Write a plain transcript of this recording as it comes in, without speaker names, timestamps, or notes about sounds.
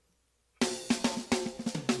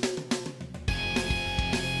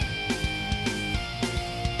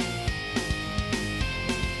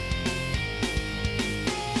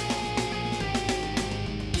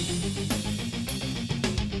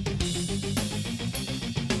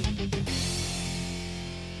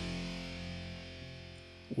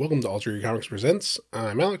Welcome to Alter Your Comics Presents.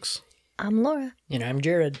 I'm Alex. I'm Laura. And I'm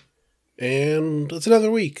Jared. And it's another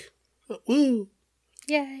week. Woo!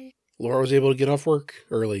 Yay. Laura was able to get off work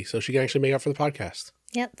early, so she can actually make up for the podcast.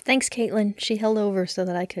 Yep. Thanks, Caitlin. She held over so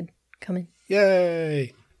that I could come in.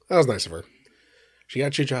 Yay! That was nice of her. She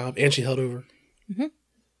got your job, and she held over. Mm-hmm.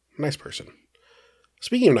 Nice person.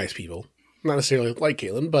 Speaking of nice people, not necessarily like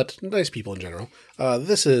Caitlin, but nice people in general,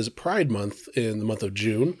 this is Pride Month in the month of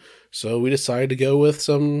June, so we decided to go with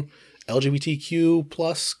some LGBTQ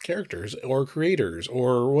plus characters or creators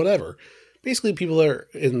or whatever. Basically, people that are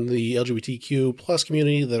in the LGBTQ plus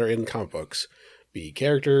community that are in comic books. Be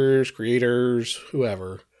characters, creators,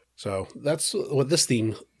 whoever. So that's what this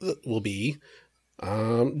theme will be.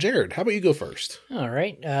 Jared, how about you go first? All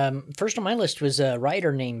right. First on my list was a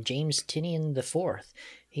writer named James Tynion IV.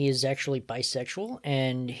 He is actually bisexual,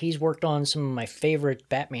 and he's worked on some of my favorite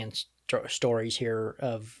Batman stories here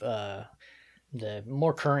of the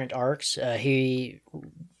more current arcs. He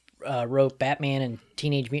wrote Batman and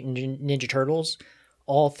Teenage Mutant Ninja Turtles,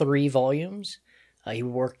 all 3 volumes. He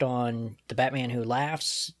worked on The Batman Who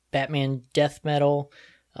Laughs, Batman Death Metal.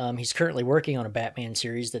 He's currently working on a Batman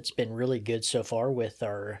series that's been really good so far with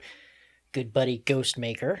our good buddy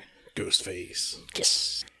Ghostmaker. Ghostface.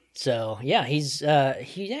 Yes. So, yeah,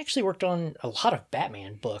 he actually worked on a lot of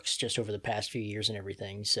Batman books just over the past few years and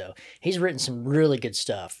everything. So he's written some really good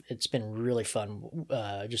stuff. It's been really fun.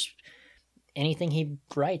 Just anything he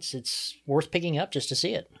writes, it's worth picking up just to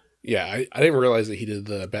see it. Yeah, I didn't realize that he did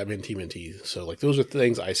the Batman TMNT. So, like, those are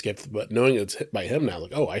things I skipped. But knowing it's by him now,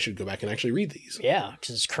 like, oh, I should go back and actually read these. Yeah, because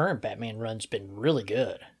his current Batman run's been really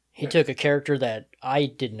good. He took a character that I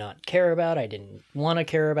did not care about. I didn't want to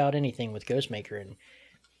care about anything with Ghostmaker, and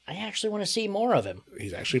I actually want to see more of him.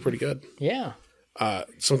 He's actually pretty good. Yeah.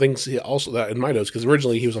 Some things he also that in my notes, because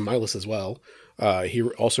originally he was on my list as well. He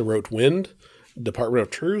also wrote Wind, Department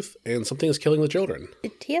of Truth, and Something is Killing the Children.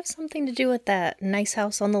 Did he have something to do with that nice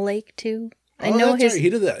house on the lake, too? I know his. Right. He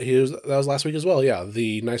did that. That was last week as well. Yeah,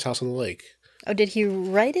 the Nice House on the Lake. Oh, did he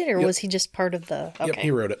write it, or was he just part of the? Okay. Yep,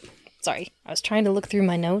 he wrote it. Sorry, I was trying to look through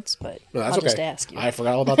my notes, but no, that's I'll okay. just ask you. I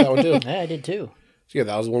forgot all about that one too. Yeah, I did too. So yeah,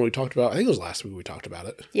 that was the one we talked about. I think it was last week we talked about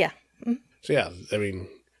it. Yeah. Mm-hmm. So yeah, I mean,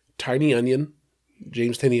 Tiny Onion,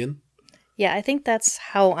 James Tynion. Yeah, I think that's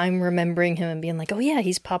how I'm remembering him and being like, oh yeah,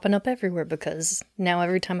 he's popping up everywhere, because now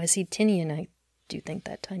every time I see Tynion, I do think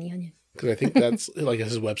that Tiny Onion. Because I think that's, like,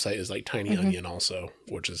 his website is like Tiny Onion also,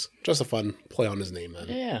 which is just a fun play on his name then.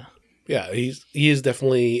 Yeah. Yeah, he is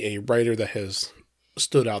definitely a writer that has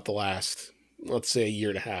stood out the last, let's say, 1.5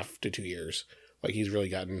 years to 2 years. Like, he's really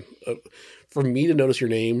gotten, for me to notice your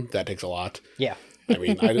name, that takes a lot. Yeah. I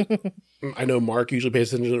mean, I know Mark usually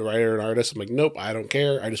pays attention to the writer and artist. I'm like, nope, I don't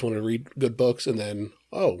care. I just want to read good books. And then,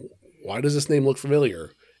 oh, why does this name look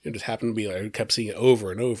familiar? It just happened to be like, I kept seeing it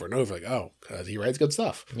over and over and over. Like, oh, because he writes good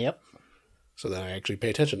stuff. Yep. So then I actually pay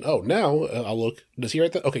attention. Oh, now I'll look. Does he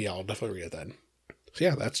write that? Okay, yeah, I'll definitely read it then. So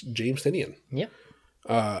yeah, that's James Tynion. Yep.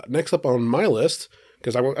 Next up on my list,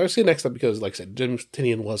 because I would say next up because, like I said, James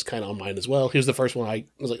Tynion was kind of on mine as well. He was the first one I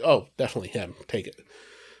was like, oh, definitely him. Take it.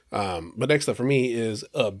 But next up for me is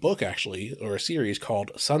a book, actually, or a series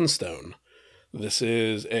called Sunstone. This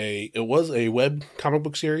is it was a web comic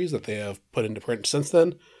book series that they have put into print since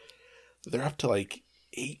then. They're up to like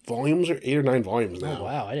 8 or 9 volumes now. Oh,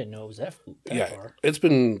 wow. I didn't know it was that far. It's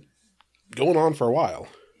been going on for a while.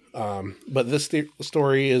 But this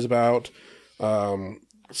story is about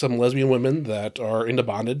some lesbian women that are into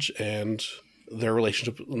bondage and their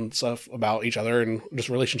relationship and stuff about each other and just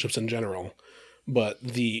relationships in general. But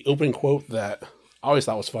the opening quote that I always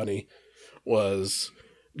thought was funny was,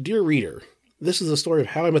 "Dear reader, this is the story of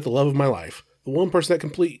how I met the love of my life. The one person that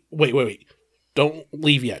complete..." Wait. Don't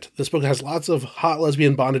leave yet. This book has lots of hot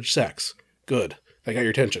lesbian bondage sex. Good. I got your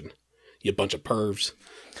attention. You bunch of pervs.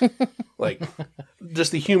 Like,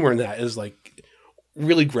 just the humor in that is, like,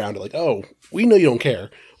 really grounded. Like, oh, we know you don't care.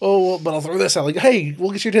 Oh, well, but I'll throw this out. Like, hey,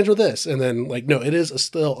 we'll get your attention with this. And then, like, no, it is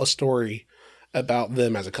still a story about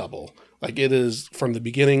them as a couple. Like, it is from the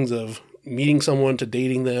beginnings of meeting someone to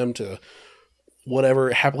dating them to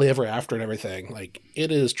whatever, happily ever after and everything. Like, it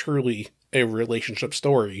is truly a relationship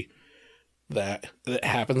story that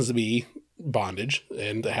happens to be bondage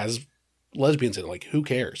and it has lesbians in it. Like, who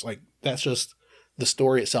cares? Like, that's just, the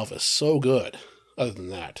story itself is so good. Other than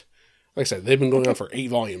that, like I said, they've been going on for 8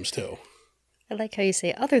 volumes too. I like how you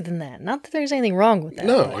say other than that. Not that there's anything wrong with that.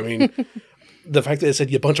 No, but... I mean, the fact that it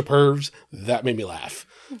said you bunch of pervs, that made me laugh.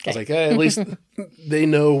 Okay. I was like, at least they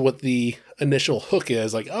know what the initial hook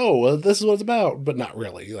is. Like, oh, well, this is what it's about, but not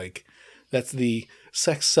really. Like, that's the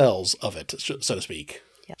sex sells of it, so to speak.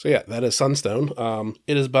 Yeah. So yeah, that is Sunstone.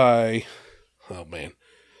 It is by, oh man,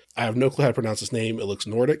 I have no clue how to pronounce his name. It looks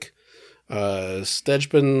Nordic.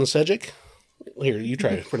 Stejpan Sejic. Here, you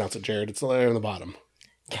try to pronounce it, Jared. It's there on the bottom.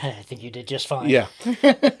 I think you did just fine. Yeah.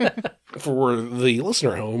 For the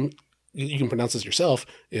listener at home, you can pronounce this yourself.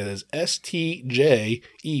 It is Stjepan.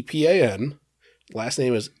 Last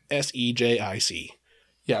name is Sejic.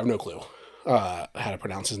 Yeah, I have no clue how to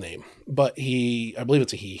pronounce his name. But I believe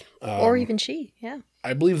it's a he. Or even she, yeah.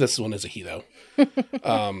 I believe this one is a he, though.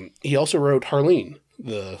 He also wrote Harleen,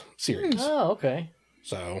 the series. Oh, okay.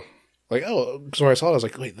 So, because when I saw it, I was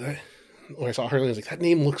like, wait, when I saw Harleen, I was like, that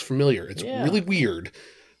name looks familiar. It's really weird.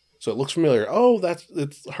 So it looks familiar. Oh,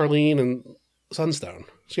 it's Harleen and Sunstone.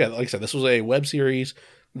 So yeah, like I said, this was a web series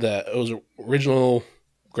that it was an original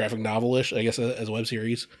graphic novel-ish, I guess, as a web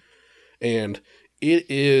series. And it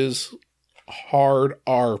is hard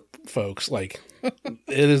R, folks. Like, it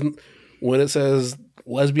isn't, when it says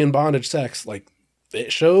lesbian bondage sex, like,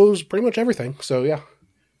 it shows pretty much everything. So yeah,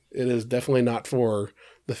 it is definitely not for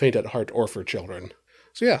the faint at heart or for children.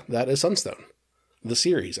 So yeah, that is Sunstone, the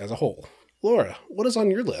series as a whole. Laura, what is on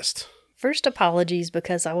your list? First, apologies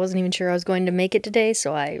because I wasn't even sure I was going to make it today,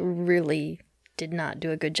 so I really did not do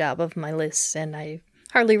a good job of my lists, and I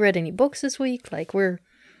hardly read any books this week. Like, we're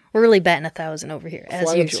really batting 1,000 over here, as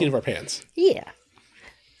Flying usual. at the seat of our pants. Yeah.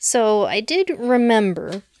 So I did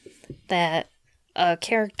remember that a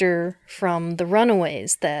character from The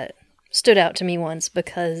Runaways that stood out to me once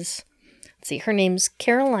because, let's see, her name's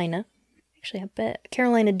Carolina. Actually, I bet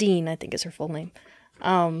Carolina Dean, I think is her full name.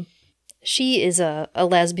 She is a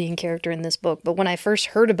lesbian character in this book, but when I first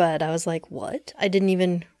heard about it, I was like, what? I didn't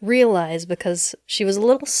even realize because she was a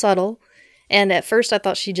little subtle, and at first I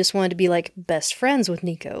thought she just wanted to be, like, best friends with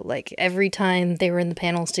Nico. Like, every time they were in the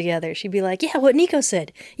panels together, she'd be like, yeah, what Nico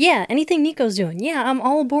said. Yeah, anything Nico's doing. Yeah, I'm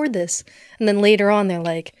all aboard this. And then later on, they're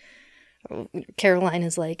like, Caroline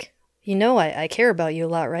is like, you know, I care about you a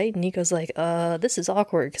lot, right? And Nico's like, this is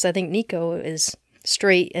awkward, because I think Nico is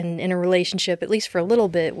straight and in a relationship, at least for a little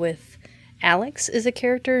bit, with Alex is a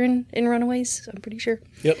character in Runaways, I'm pretty sure.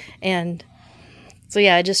 Yep. And so,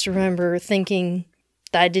 yeah, I just remember thinking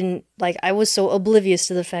that I was so oblivious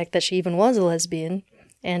to the fact that she even was a lesbian.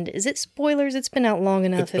 And is it spoilers? It's been out long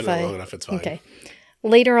enough. It's been out long enough, it's fine. Okay.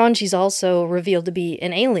 Later on, she's also revealed to be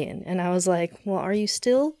an alien. And I was like, well, are you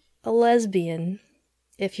still a lesbian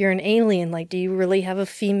if you're an alien? Like, do you really have a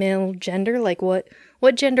female gender? Like, what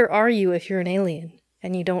gender are you if you're an alien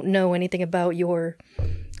and you don't know anything about your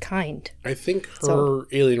kind? I think her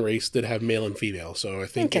alien race did have male and female, so I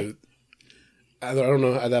think I don't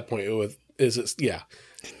know at that point if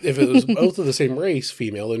it was both of the same race,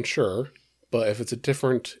 female, then sure, but if it's a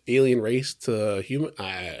different alien race to human,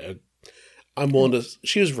 I'm willing to.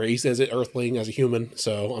 She was raised as an Earthling, as a human,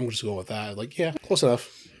 so I'm just going with that. Like, yeah, close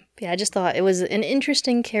enough. Yeah, I just thought it was an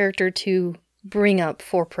interesting character to bring up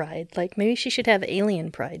for Pride. Like, maybe she should have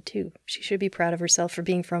alien pride, too. She should be proud of herself for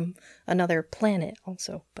being from another planet,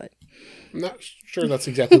 also, but... I'm not sure that's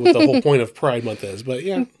exactly what the whole point of Pride Month is, but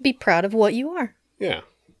yeah. Be proud of what you are. Yeah.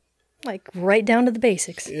 Like, right down to the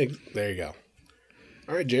basics. There you go.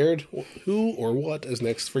 All right, Jared, who or what is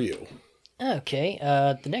next for you? Okay,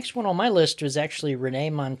 the next one on my list was actually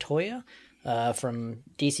Renee Montoya from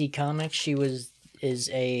DC Comics. She is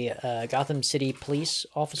a Gotham City police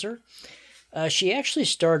officer. She actually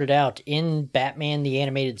started out in Batman the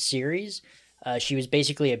Animated Series. She was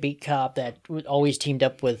basically a beat cop that always teamed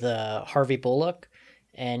up with Harvey Bullock.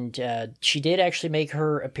 And she did actually make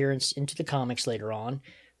her appearance into the comics later on.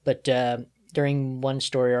 But during one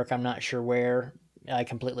story arc, I'm not sure where, I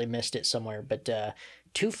completely missed it somewhere. But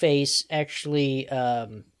Two-Face actually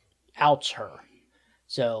outs her.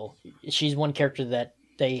 So she's one character that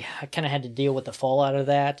they kind of had to deal with the fallout of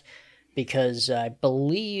that. Because I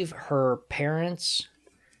believe her parents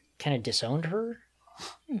kind of disowned her,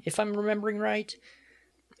 if I'm remembering right.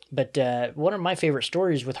 But one of my favorite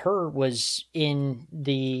stories with her was in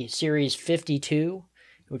the series 52,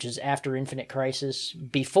 which is after Infinite Crisis,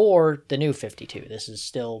 before the new 52. This is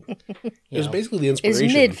still... It was basically the inspiration.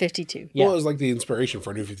 It's mid-52. Yeah. Well, it was like the inspiration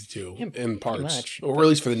for New 52 in parts. Or at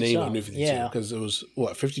least for the name of New 52. Because it was,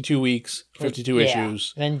 52 weeks, 52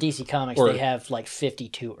 issues. And DC Comics, they have like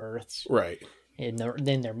 52 Earths. Right. In their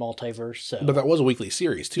multiverse. So. But that was a weekly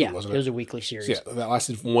series, too, wasn't it? It was a weekly series. So yeah, that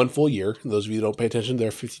lasted one full year. Those of you who don't pay attention, there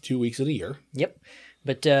are 52 weeks in a year. Yep.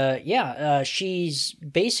 But, she's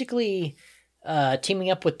basically...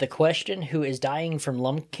 teaming up with the Question, who is dying from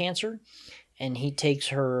lung cancer, and he takes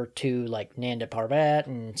her to like Nanda Parbat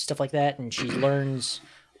and stuff like that, and she learns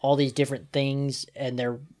all these different things, and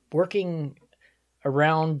they're working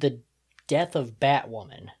around the death of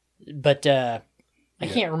Batwoman. But I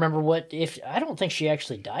can't remember I don't think she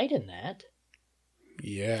actually died in that.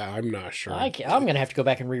 Yeah, I'm not sure. I'm going to have to go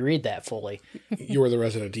back and reread that fully. You're the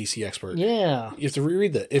resident DC expert. Yeah. You have to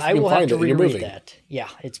reread that. If I you can will have find to it in your reread movie. that. Yeah,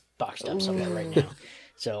 it's boxed up somewhere right now.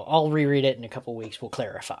 So I'll reread it in a couple weeks. We'll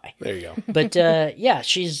clarify. There you go. But yeah,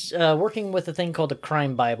 she's working with a thing called a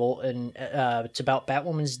crime Bible, and it's about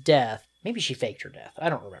Batwoman's death. Maybe she faked her death. I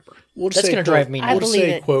don't remember. We'll just That's say, going to drive me I We'll nuts. just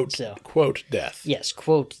say, believe it. quote, death. Yes,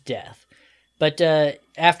 quote death. But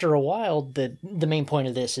after a while, the main point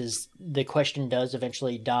of this is the Question does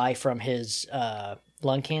eventually die from his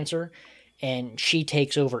lung cancer, and she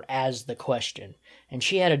takes over as the Question. And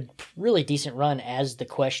she had a really decent run as the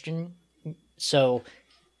Question, so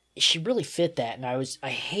she really fit that. And I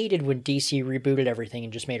hated when DC rebooted everything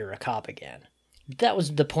and just made her a cop again. That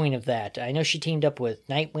was the point of that. I know she teamed up with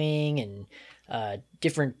Nightwing and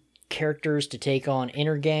different characters to take on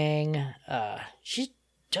Intergang. She's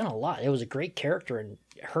done a lot. It was a great character, and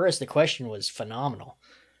her as the Question was phenomenal.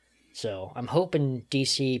 So I'm hoping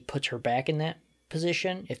DC puts her back in that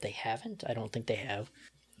position. If they haven't, I don't think they have.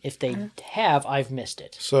 If they have, I've missed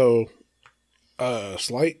it. So,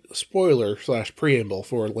 slight spoiler / preamble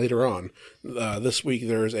for later on. This week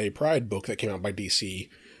there's a Pride book that came out by DC,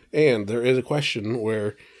 and there is a question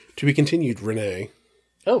where, to be continued, Renee.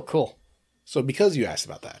 Oh, cool. So because you asked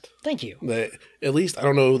about that, Thank you. at least I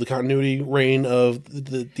don't know the continuity reign of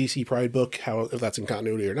the DC Pride book, if that's in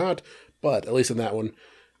continuity or not, but at least in that one,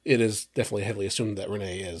 it is definitely heavily assumed that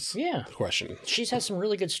Renee is Yeah. the Question. She's had some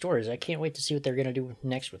really good stories. I can't wait to see what they're going to do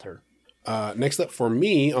next with her. Next up for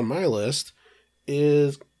me on my list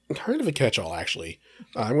is kind of a catch-all, actually.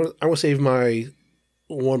 I'm gonna save my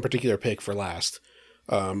one particular pick for last.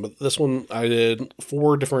 But this one, I did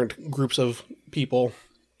 4 different groups of people.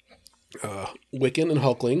 Wiccan and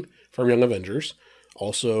Hulkling from Young Avengers.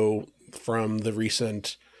 Also from the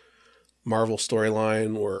recent Marvel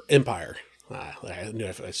storyline or Empire. I knew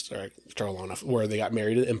if I start long enough, where they got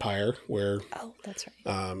married at Empire, where Oh, that's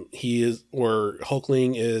right. where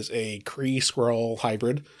Hulkling is a Kree Skrull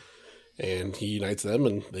hybrid, and he unites them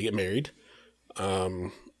and they get married.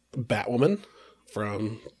 Batwoman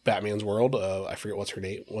from Batman's world. I forget what's her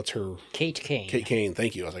name. What's her? Kate Kane. Kate Kane.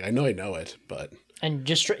 Thank you. I was like, I know it, but And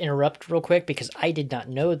just to interrupt real quick, because I did not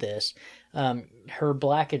know this, her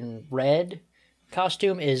black and red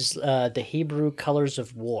costume is the Hebrew colors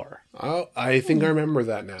of war. I think I remember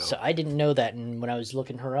that now. So I didn't know that, and when I was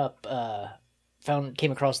looking her up,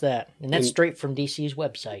 came across that, and that's straight from DC's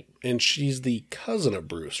website. And she's the cousin of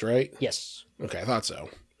Bruce, right? Yes. Okay, I thought so.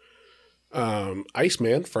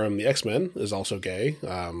 Iceman from the X-Men is also gay.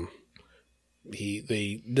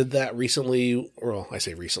 They did that recently, well, I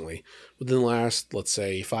say recently, within the last, let's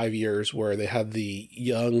say, 5 years, where they had the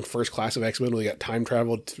young first class of X-Men where they got time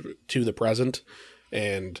traveled to the present,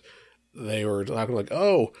 and they were talking like,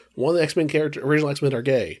 oh, one of the original X-Men are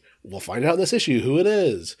gay. We'll find out in this issue who it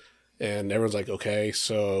is. And everyone's like, okay,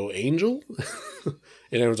 so Angel? And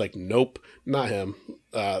everyone's like, nope, not him.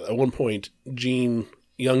 At one point,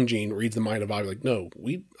 young Jean reads the mind of Bobby, like, no,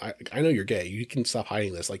 I know you're gay. You can stop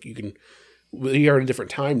hiding this. Like, we are in a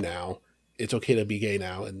different time now. It's okay to be gay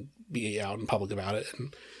now and be out in public about it.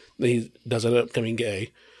 And then he does end up becoming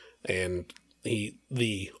gay. And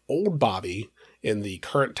the old Bobby in the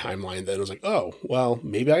current timeline then was like, oh, well,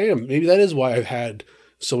 maybe I am. Maybe that is why I've had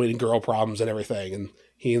so many girl problems and everything. And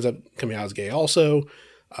he ends up coming out as gay also.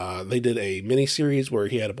 They did a mini series where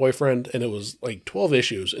he had a boyfriend, and it was like 12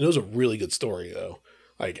 issues. And it was a really good story, though.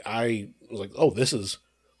 Like, I was like, oh, this is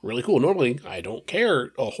really cool. Normally, I don't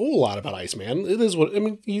care a whole lot about Iceman. It is what, I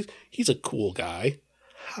mean, he's a cool guy.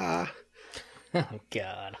 Ha. Oh,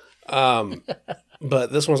 God.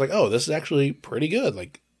 But this one was like, oh, this is actually pretty good.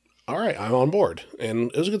 Like, all right, I'm on board.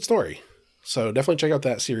 And it was a good story. So definitely check out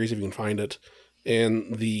that series if you can find it.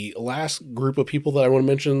 And the last group of people that I want to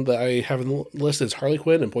mention that I have in the list is Harley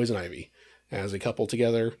Quinn and Poison Ivy as a couple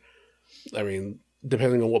together. I mean,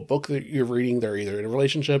 depending on what book that you're reading, they're either in a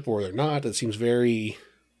relationship or they're not. It seems very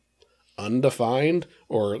undefined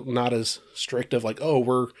or not as strict of like, oh,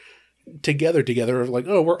 we're together. Like,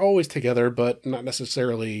 oh, we're always together, but not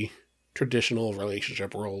necessarily traditional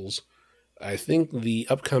relationship roles. I think the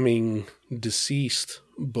upcoming Deceased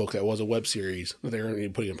book that was a web series that they're going to be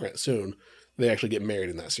putting in print soon, they actually get married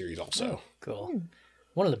in that series also. Cool.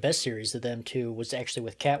 One of the best series of them, too, was actually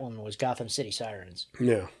with Catwoman, was Gotham City Sirens.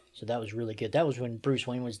 Yeah. So that was really good. That was when Bruce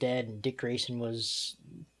Wayne was dead and Dick Grayson was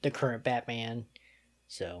the current Batman.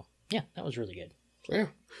 So, yeah, that was really good. Yeah.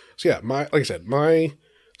 So, yeah, like I said, my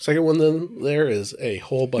second one then there is a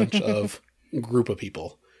whole bunch of group of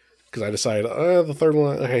people. Because I decided the third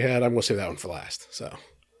one I had, I'm going to save that one for last. So,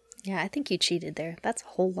 Yeah, I think you cheated there. That's a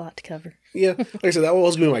whole lot to cover. Yeah, like I said, that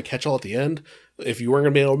was going to be my catch-all at the end. If you weren't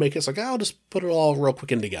going to be able to make it, it's like, I'll just put it all real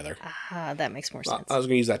quick in together. Ah, that makes more I sense. was going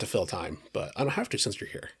to use that to fill time, but I don't have to since you're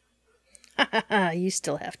here. You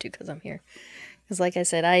still have to because I'm here. Because like I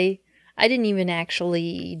said, I didn't even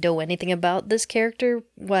actually know anything about this character.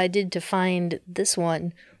 What I did to find this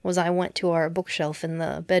one was I went to our bookshelf in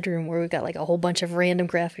the bedroom where we got like a whole bunch of random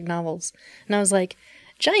graphic novels. And I was like,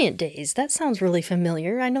 Giant Days, that sounds really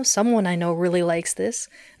familiar. I know someone I know really likes this.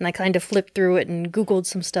 And I kind of flipped through it and Googled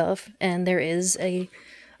some stuff. And there is a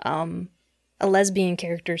lesbian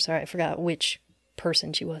character. Sorry, I forgot which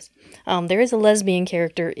person she was. There is a lesbian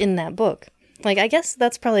character in that book. Like, I guess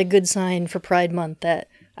that's probably a good sign for Pride Month that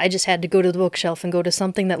I just had to go to the bookshelf and go to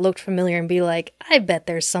something that looked familiar and be like, I bet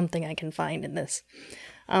there's something I can find in this.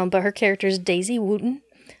 But her character is Daisy Wooten.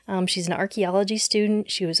 She's an archaeology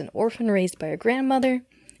student. She was an orphan raised by her grandmother,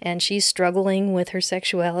 and she's struggling with her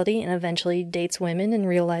sexuality and eventually dates women and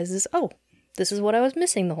realizes, oh, this is what I was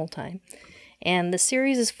missing the whole time. And the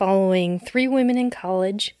series is following 3 women in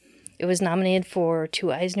college. It was nominated for 2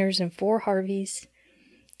 Eisners and 4 Harveys.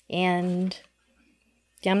 And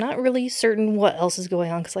yeah, I'm not really certain what else is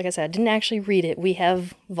going on because, like I said, I didn't actually read it. We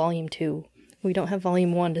have volume 2. We don't have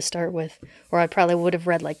volume 1 to start with, or I probably would have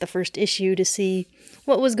read like the first issue to see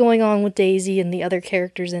what was going on with Daisy and the other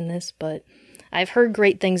characters in this, but I've heard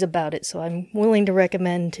great things about it, so I'm willing to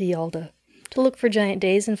recommend to y'all to look for Giant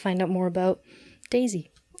Days and find out more about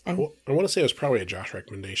Daisy. I want to say it was probably a Josh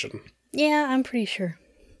recommendation. Yeah, I'm pretty sure.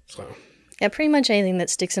 So Yeah, pretty much anything that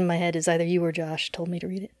sticks in my head is either you or Josh told me to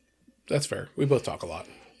read it. that's fair. We both talk a lot.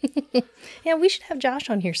 Yeah, we should have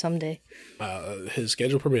Josh on here someday. His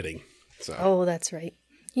schedule permitting. So Oh, that's right.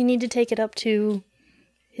 You need to take it up to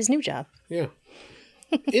his new job. yeah.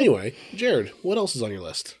 Anyway, Jared, what else is on your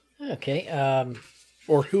list? Okay.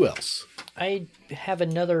 Or who else? I have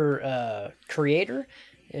another creator,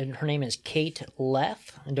 and her name is Kate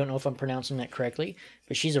Leth. I don't know if I'm pronouncing that correctly,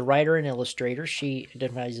 but she's a writer and illustrator. She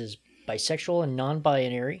identifies as bisexual and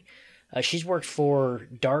non-binary. She's worked for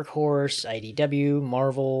Dark Horse, IDW,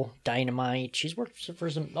 Marvel, Dynamite. She's worked for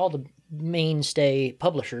all the mainstay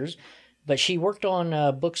publishers, but she worked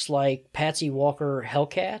on books like Patsy Walker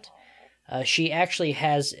Hellcat. She actually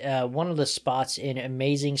has one of the spots in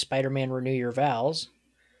Amazing Spider-Man Renew Your Vows.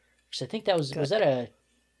 So I think that was that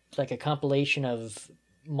a compilation of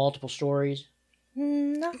multiple stories?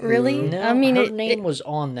 Not really. No, I mean, her name was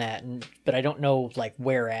on that, but I don't know like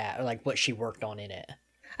where at, or like what she worked on in it.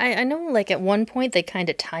 I know, like, at one point they kind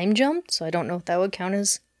of time jumped, so I don't know if that would count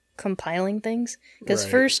as compiling things. Because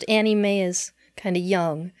Right. first Annie Mae is kind of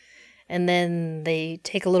young, and then they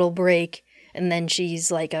take a little break, and then she's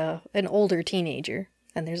like an older teenager,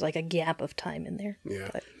 and there's like a gap of time in there. Yeah.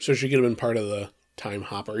 But, So she could have been part of the time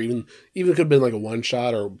hop, or even it could have been like a one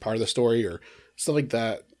shot or part of the story or stuff like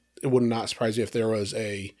that. It would not surprise me if there was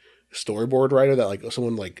a storyboard writer that like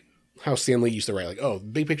someone like how Stan Lee used to write, like, oh,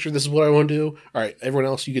 big picture, this is what I want to do. All right, everyone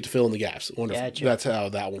else, you get to fill in the gaps. I wonder if Gotcha. that's how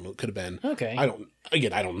that one could have been. Okay. I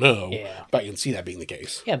don't know. Yeah. But I can see that being the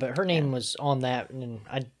case. Yeah, but her name was on that, and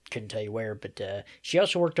I couldn't tell you where. But she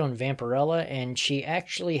also worked on Vampirella, and she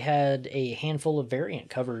actually had a handful of variant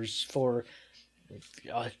covers for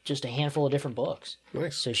just a handful of different books.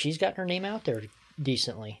 Nice. So she's got her name out there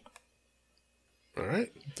decently. All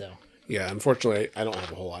right. So Yeah, unfortunately, I don't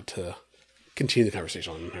have a whole lot to continue the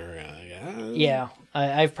conversation on her. yeah,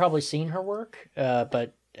 I've probably seen her work,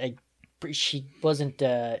 but she wasn't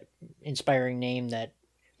inspiring name that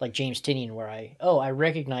like James Tynion, where I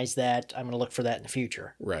recognize that, I'm going to look for that in the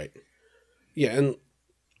future. Right. Yeah, and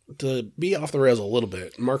to be off the rails a little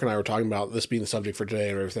bit, Mark and I were talking about this being the subject for today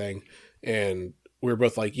and everything, and we were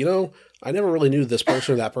both like, I never really knew this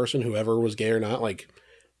person or that person, whoever was gay or not. Like,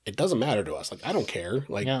 it doesn't matter to us. Like, I don't care.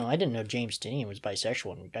 Like, No, I didn't know James Tynion was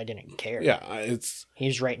bisexual, and I didn't care. yeah, it's He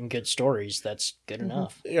was writing good stories. That's good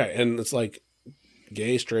enough. yeah, and it's like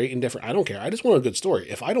gay, straight, indifferent. I don't care. I just want a good story.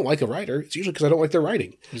 If I don't like a writer, it's usually because I don't like their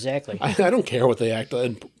writing. Exactly. I don't care what they act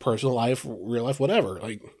in personal life, real life, whatever.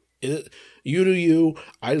 Like, you do you.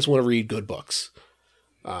 I just want to read good books.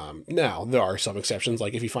 Now there are some exceptions.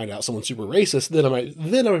 Like if you find out someone's super racist, then I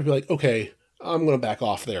might be like, okay, I'm going to back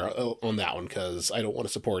off there on that one because I don't want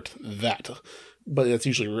to support that. But that's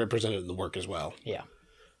usually represented in the work as well. Yeah.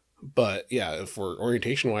 But yeah, for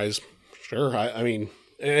orientation wise, sure. I mean,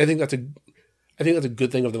 I think that's a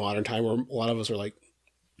good thing of the modern time where a lot of us are like,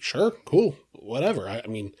 sure, cool, whatever. I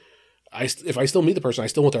mean, if I still meet the person, I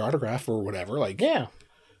still want their autograph or whatever. Like, Yeah.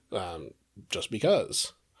 just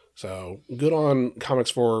because. So good on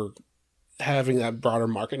comics for having that broader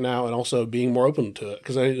market now and also being more open to it.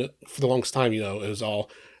 Because for the longest time, it was all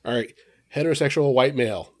right. heterosexual white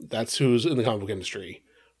male. That's who's in the comic book industry.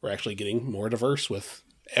 We're actually getting more diverse with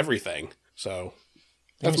everything. So And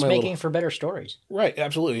that's it's my making little, for better stories. right,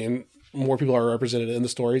 absolutely. And more people are represented in the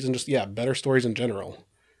stories and just, yeah, better stories in general.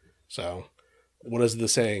 So what is the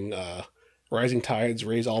saying? Rising tides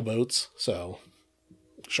raise all boats. So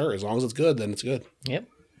sure, as long as it's good, then it's good. Yep.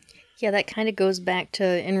 Yeah, that kind of goes back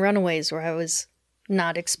to in Runaways, where I was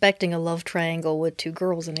not expecting a love triangle with two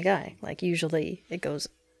girls and a guy. Like, usually it goes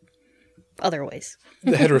other ways.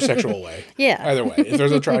 The heterosexual way. Yeah. Either way. If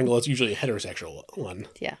there's a triangle, it's usually a heterosexual one.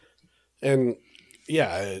 Yeah. And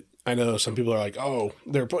yeah, I know some people are like, oh,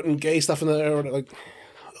 they're putting gay stuff in there. Like,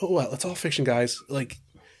 oh, well, it's all fiction, guys. Like,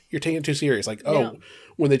 you're taking it too serious. Like, oh, Yeah.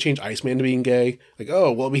 when they change Iceman to being gay, like,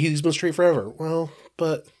 oh, well, he's been straight forever. Well,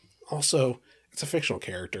 but also, it's a fictional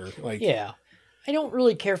character. Like, Yeah. I don't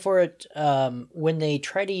really care for it when they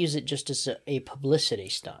try to use it just as a publicity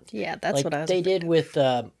stunt. Yeah, that's Like what I was. they did with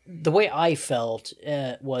the way I felt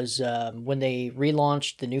was when they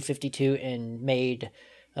relaunched the New 52 and made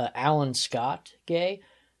Alan Scott gay.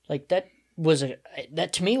 Like that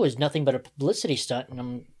to me was nothing but a publicity stunt, and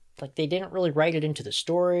I'm like, they didn't really write it into the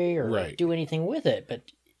story or Right. do anything with it. But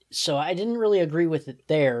so I didn't really agree with it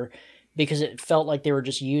there, because it felt like they were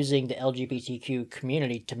just using the LGBTQ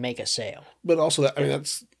community to make a sale. but also that, I mean,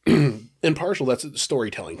 that's impartial. That's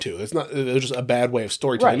storytelling too. It was just a bad way of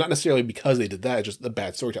storytelling. Right. Not necessarily because they did that, it's just the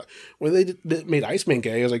bad storytelling. When they made Iceman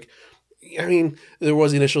gay, I was like, I mean, there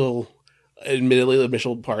was the initial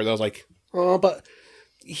part that was like, oh, but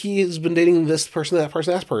he has been dating this person,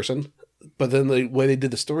 that person. But then the way they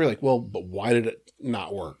did the story, like, well, but why did it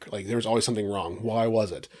not work? Like, there was always something wrong. Why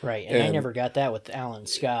was it? Right. And I And- never got that with Alan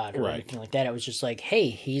Scott or Right. anything like that. It was just like, hey,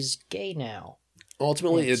 he's gay now.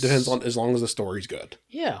 Ultimately, It's- it depends on, as long as the story's good.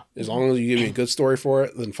 Yeah. As long as you give me a good story for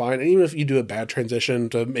it, then fine. And even if you do a bad transition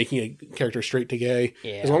to making a character straight to gay,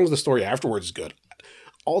 Yeah. as long as the story afterwards is good.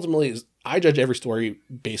 Ultimately, I judge every story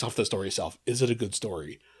based off the story itself. Is it a good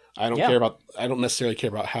story? I don't Yeah. I don't necessarily care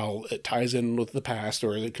about how it ties in with the past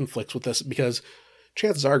or it conflicts with this, because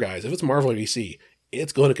chances are, guys, if it's Marvel or DC,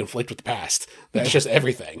 it's going to conflict with the past. That's just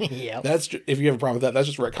everything. Yep. If you have a problem with that, that's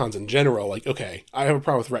just retcons in general. Like, okay, I have a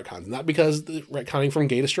problem with retcons. Not because the retconning from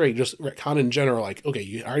gay to straight, just retcon in general. Like, okay,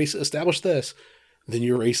 you already established this, then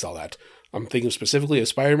you erase all that. I'm thinking specifically of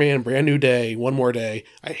Spider-Man, Brand New Day, One More Day.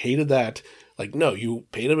 I hated that. Like, no, you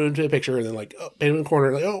paint him into a picture and then like, oh, paint him in a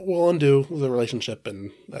corner. Like, oh, we'll undo the relationship,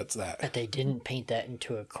 and that's that. But they didn't paint that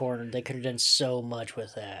into a corner. They could have done so much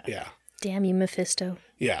with that. Yeah. Damn you, Mephisto.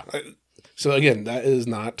 Yeah. So again, that is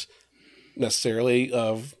not necessarily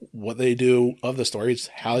of what they do of the story. It's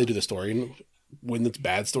how they do the story, and when it's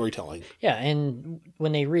bad storytelling. Yeah, and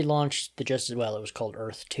when they relaunched the Justice, well, it was called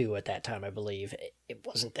Earth 2 at that time, I believe. It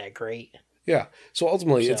wasn't that great. Yeah. So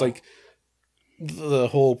ultimately, it's So- like the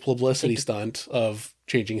whole publicity stunt of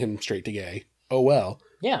changing him straight to gay. Oh, well.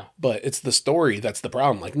 Yeah. But it's the story that's the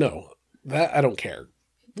problem. Like, no, that I don't care.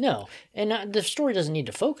 No, and the story doesn't need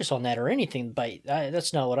to focus on that or anything.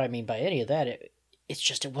 That's not what I mean by any of that. It's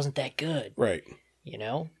just it wasn't that good, Right. you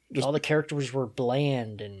know. Just- All the characters were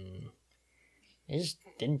bland and it just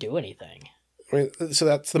didn't do anything. I mean, so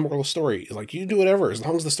that's the moral of the story. Like, you do whatever as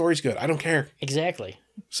long as the story's good. I don't care. Exactly.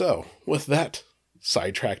 So, with that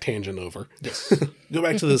sidetrack tangent over, go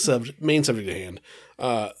back to the main subject at hand.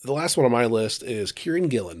 The last one on my list is Kieran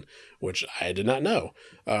Gillen, which I did not know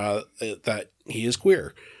that he is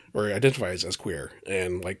queer or identifies as queer.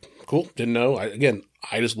 And like, cool, didn't know.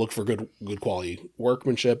 I just look for good quality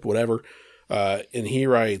workmanship, whatever. And he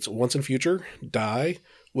writes Once and Future, Die,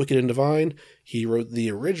 Wicked and Divine. He wrote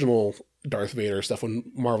the original Darth Vader stuff when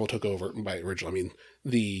Marvel took over. By original, I mean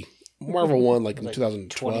the Marvel one, like in Like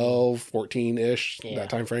 2012, 14-ish, Yeah. that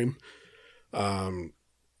time frame.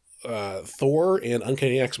 Thor and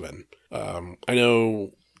Uncanny X-Men. I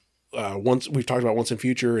know once we've talked about Once and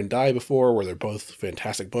Future and Die before, where they're both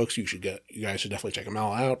fantastic books. You guys should definitely check them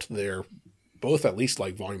all out. They're both at least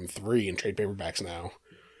like volume 3 in trade paperbacks now.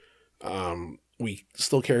 We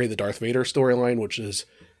still carry the Darth Vader storyline, which is,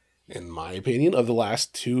 in my opinion, of the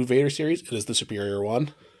last 2 Vader series, it is the superior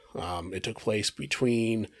one. It took place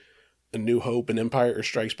between A New Hope and Empire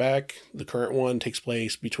Strikes Back. The current one takes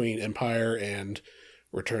place between Empire and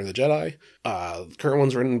Return of the Jedi. The current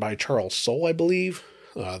one's written by Charles Soule, I believe.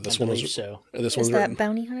 This I one believe was so. This Is one's that written.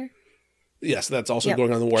 Bounty Hunter? Yes, that's also Yep,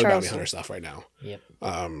 going on the War Charles Bounty Soule. Hunter stuff right now. Yep.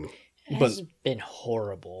 But It has been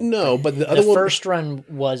horrible. no, but the The other one, first run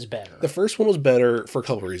was better. the first one was better for a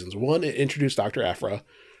couple of reasons. One, it introduced Dr. Aphra,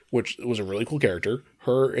 which was a really cool character.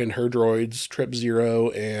 Her and her droids, Trip Zero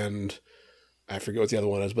and I forget what the other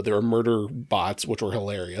one is, but there were murder bots, which were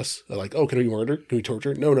hilarious. They're like, oh, can we murder? Can we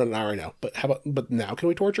torture? No, not right now. But how about, but now can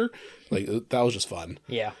we torture? Like, that was just fun.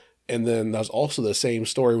 Yeah. And then that was also the same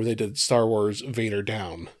story where they did Star Wars Vader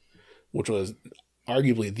Down, which was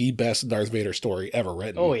arguably the best Darth Vader story ever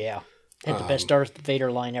written. Oh, yeah. Had the best Darth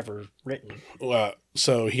Vader line ever written.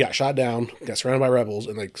 So he got shot down, got surrounded by rebels,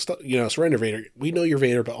 and like, surrender, Vader. We know you're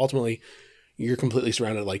Vader, but ultimately you're completely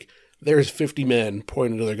surrounded. Like, there's 50 men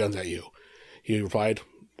pointing their guns at you. He replied,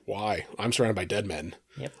 why? I'm surrounded by dead men.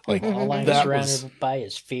 Yep. Like, all I'm surrounded by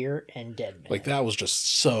is fear and dead men. Like, that was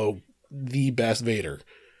just so the best Vader.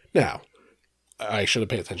 Now, I should have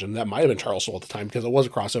paid attention. That might have been Charles Soule at the time because it was a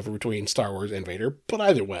crossover between Star Wars and Vader. But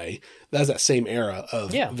either way, that's that same era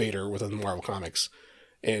of Vader within the Marvel Comics.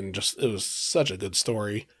 And just, it was such a good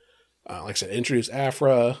story. Like I said, introduced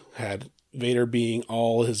Aphra, had Vader being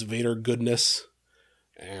all his Vader goodness.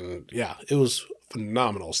 And yeah, it was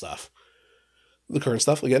phenomenal stuff. The current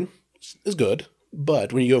stuff, again, is good.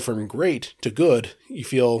 But when you go from great to good, you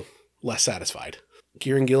feel less satisfied.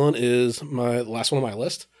 Kieran Gillen is the last one on my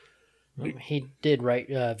list. He did write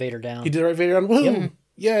Vader Down. He did write Vader Down. Woo! Yep.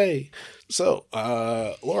 Yay! So,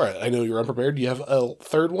 Laura, I know you're unprepared. Do you have a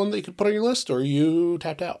third one that you could put on your list, or are you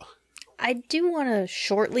tapped out? I do want to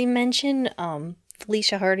shortly mention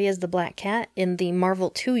Felicia Hardy as the Black Cat in the Marvel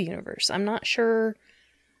 2 universe. I'm not sure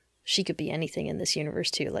she could be anything in this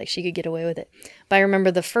universe, too. Like, she could get away with it. But I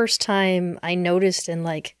remember the first time I noticed and,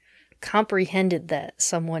 like, comprehended that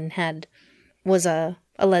someone was a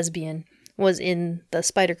lesbian was in the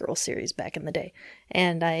Spider-Girl series back in the day.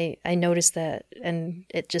 And I noticed that, and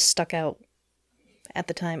it just stuck out at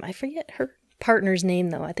the time. I forget her partner's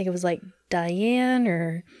name, though. I think it was, like, Diane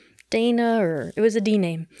or Dana, or it was a D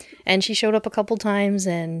name. And she showed up a couple times,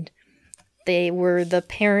 and they were the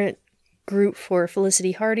parent group for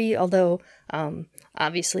Felicity Hardy, although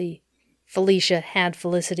obviously Felicia had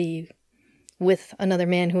Felicity with another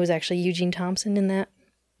man who was actually Eugene Thompson in that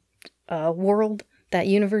world, that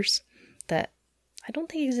universe, that I don't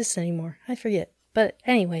think exists anymore. I forget. But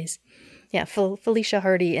anyways, yeah, Felicia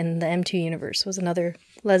Hardy in the M2 universe was another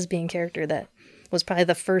lesbian character that was probably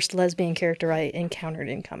the first lesbian character I encountered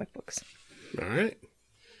in comic books. All right.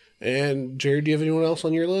 And Jared, do you have anyone else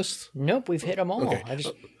on your list? Nope, we've hit them all. Okay. I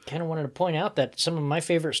just kind of wanted to point out that some of my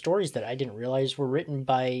favorite stories that I didn't realize were written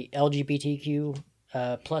by LGBTQ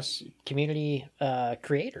plus community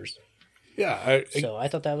creators. Yeah. So I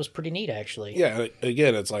thought that was pretty neat, actually. Yeah,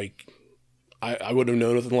 again, it's like, I wouldn't have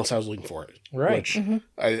known it unless I was looking for it. Right. Which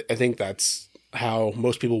I think that's how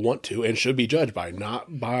most people want to and should be judged by,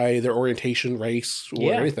 not by their orientation, race,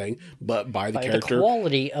 or anything, but by the character. The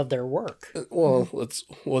quality of their work. Well, what's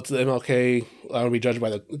the MLK? I want to be judged by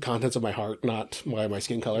the contents of my heart, not by my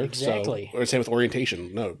skin color. Exactly. So, or same with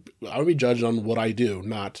orientation. No, I would be judged on what I do,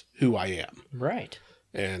 not who I am. Right.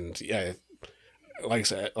 And yeah, like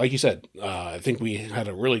you said, I think we had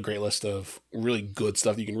a really great list of really good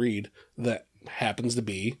stuff you can read that happens to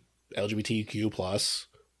be LGBTQ plus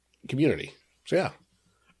community. So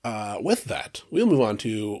yeah, with that, we'll move on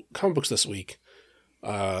to comic books this week.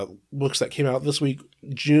 Books that came out this week,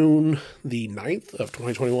 June the 9th of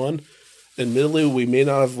 2021. Admittedly, we may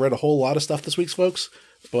not have read a whole lot of stuff this week, folks,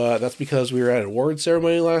 but that's because we were at an award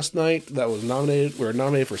ceremony last night that was nominated. We were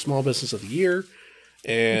nominated for Small Business of the Year,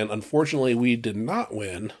 and unfortunately, we did not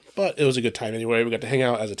win, but it was a good time anyway. We got to hang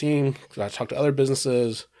out as a team, got to talk to other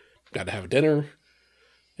businesses, got to have a dinner.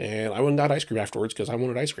 And I went and got ice cream afterwards because I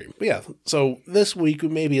wanted ice cream. But yeah, so this week we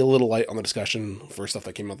may be a little light on the discussion for stuff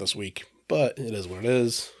that came out this week, but it is what it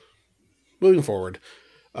is. Moving forward,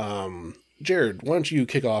 Jared, why don't you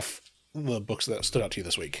kick off the books that stood out to you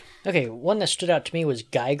this week? Okay, one that stood out to me was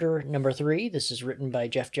Geiger #3. This is written by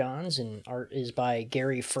Jeff Johns and art is by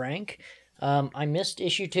Gary Frank. I missed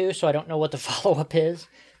issue 2, so I don't know what the follow-up is.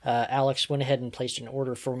 Alex went ahead and placed an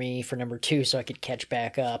order for me for #2 so I could catch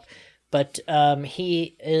back up. But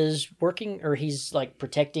he is working, or he's like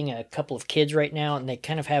protecting a couple of kids right now, and they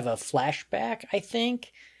kind of have a flashback, I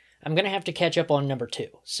think. I'm going to have to catch up on #2.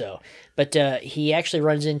 So, but he actually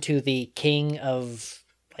runs into the king of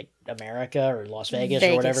like America or Las Vegas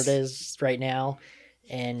or whatever it is right now.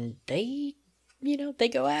 And they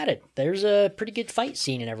go at it. There's a pretty good fight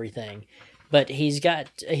scene and everything. But he's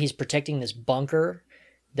protecting this bunker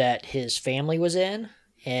that his family was in,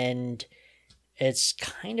 and it's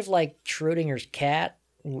kind of like Schrodinger's cat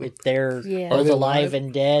with their both alive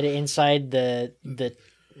and dead inside the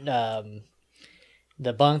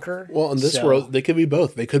bunker. Well, in this world, they could be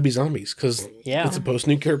both. They could be zombies because it's a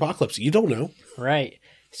post-nuclear apocalypse. You don't know. Right.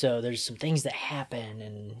 So there's some things that happen,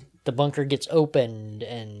 and the bunker gets opened,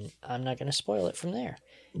 and I'm not going to spoil it from there.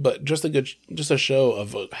 But just a show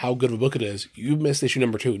of how good of a book it is. You missed issue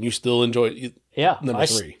number 2, and you still enjoyed number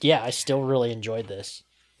 3. I still really enjoyed this.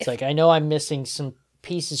 It's like, I know I'm missing some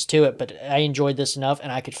pieces to it, but I enjoyed this enough,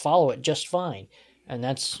 and I could follow it just fine. And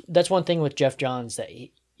that's one thing with Jeff Johns, that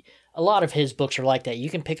a lot of his books are like that. You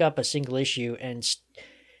can pick up a single issue, and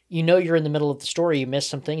you know you're in the middle of the story. You miss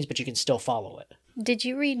some things, but you can still follow it. Did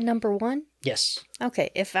you read number 1? Yes. Okay,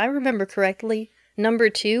 if I remember correctly, number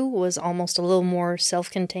 2 was almost a little more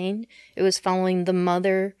self-contained. It was following the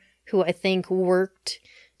mother who I think worked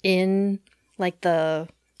in like the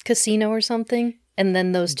casino or something. And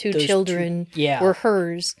then those two children were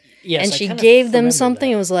hers. Yes, and she gave them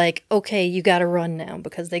something and was like, okay, you got to run now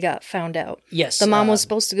because they got found out. Yes. The mom was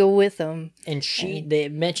supposed to go with them. And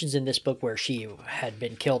it mentions in this book where she had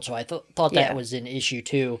been killed. So I thought that was an issue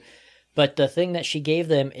too. But the thing that she gave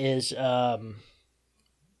them is,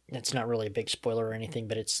 it's not really a big spoiler or anything,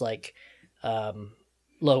 but it's like a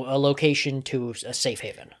location to a safe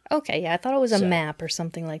haven. Okay, yeah, I thought it was a map or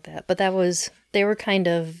something like that. But it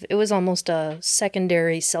was almost a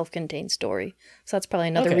secondary self-contained story. So that's probably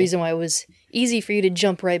another reason why it was easy for you to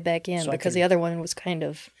jump right back in, because the other one was kind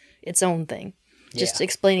of its own thing. Just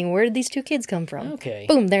explaining, where did these two kids come from? Okay.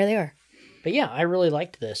 Boom, there they are. But yeah, I really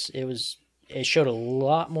liked this. It showed a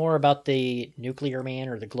lot more about the nuclear man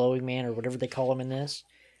or the glowing man or whatever they call him in this.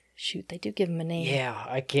 Shoot, they do give him a name. Yeah,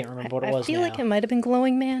 I can't remember what it was I feel like it might have been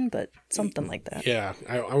Glowing Man, but something like that. Yeah,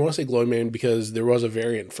 I want to say Glowing Man because there was a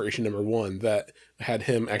variant for issue number 1 that had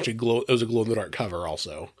him actually glow. It was a glow-in-the-dark cover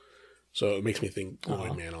also. So it makes me think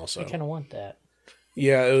Glowing Man also. I kind of want that.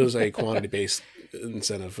 Yeah, it was a quantity-based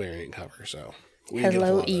incentive variant cover, so.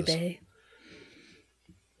 Hello, eBay.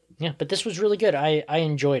 Yeah, but this was really good. I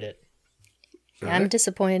enjoyed it. I'm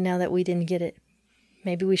disappointed now that we didn't get it.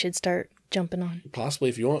 Maybe we should start jumping on. Possibly,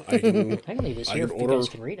 if you want. I can leave this here if you guys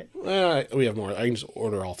can read it. We have more. I can just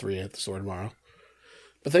order all 3 at the store tomorrow.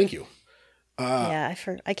 But thank you. I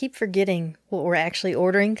keep forgetting what we're actually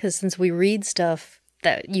ordering, because since we read stuff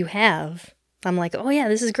that you have, I'm like, oh yeah,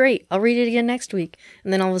 this is great. I'll read it again next week.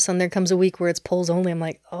 And then all of a sudden there comes a week where it's polls only. I'm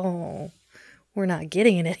like, oh, we're not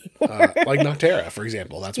getting it anymore. Like Noctera, for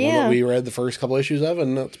example. That's one that we read the first couple issues of,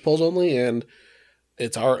 and that's polls only, and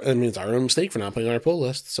it's our own mistake for not putting on our pull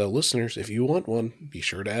list. So listeners, if you want one, be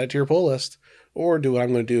sure to add it to your pull list, or do what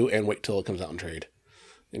I'm going to do and wait till it comes out in trade,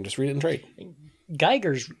 and just read it in trade.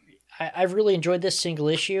 Geiger's, I've really enjoyed this single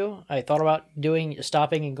issue. I thought about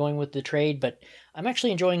stopping and going with the trade, but I'm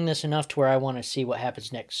actually enjoying this enough to where I want to see what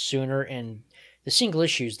happens next sooner. And the single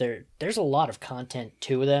issues, there's a lot of content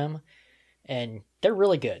to them, and they're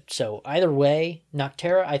really good. So either way,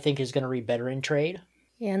 Noctera I think is going to read better in trade.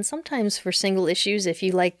 Yeah, and sometimes for single issues, if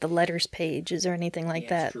you like the letters pages or anything like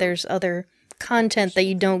that, there's other content that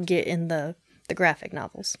you don't get in the graphic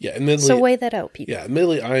novels. Yeah, admittedly, so weigh that out, people. Yeah,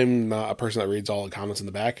 admittedly, I'm not a person that reads all the comments in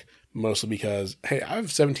the back, mostly because, hey, I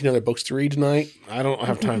have 17 other books to read tonight. I don't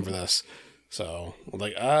have time for this. So,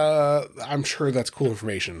 I'm sure that's cool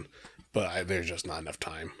information, but there's just not enough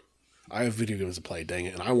time. I have video games to play, dang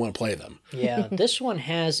it, and I want to play them. Yeah, this one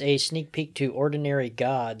has a sneak peek to Ordinary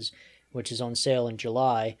Gods, which is on sale in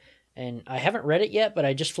July. And I haven't read it yet, but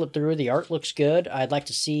I just flipped through. The art looks good. I'd like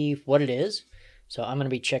to see what it is. So I'm going to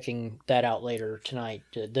be checking that out later tonight.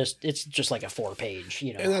 It's just like a 4-page,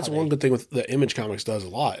 And that's one good thing with the Image Comics does a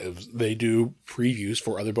lot. Is they do previews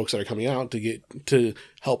for other books that are coming out to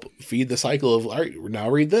help feed the cycle of, all right, now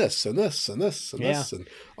read this and this and this and this, and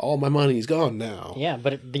all my money's gone now. Yeah,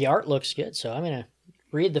 but the art looks good. So I'm going to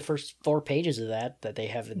read the first 4 pages of that they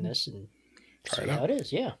have in this and see how it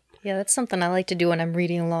is. Yeah. Yeah, that's something I like to do when I'm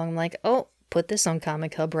reading along. I'm like, oh, put this on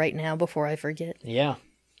Comic Hub right now before I forget. Yeah.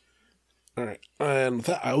 All right. And with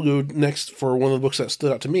that, I'll go next for one of the books that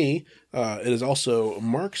stood out to me. It is also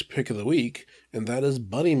Mark's pick of the week, and that is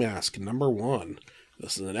Bunny Mask #1.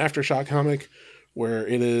 This is an Aftershock comic where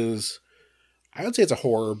it is, I would say it's a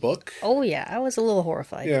horror book. Oh, yeah. I was a little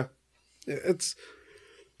horrified. Yeah.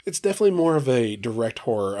 It's definitely more of a direct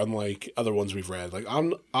horror, unlike other ones we've read. Like,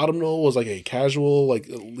 Autumnal was like a casual,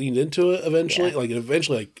 leaned into it eventually. Yeah.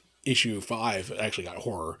 Eventually, issue 5 actually got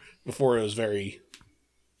horror. Before it was very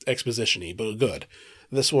exposition-y, but good.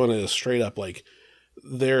 This one is straight up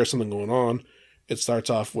there's something going on. It starts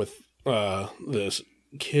off with this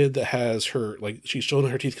kid that has her, she's showing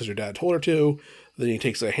her teeth because her dad told her to. Then he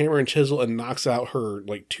takes a hammer and chisel and knocks out her,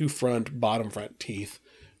 2 bottom front teeth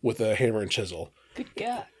with a hammer and chisel. Good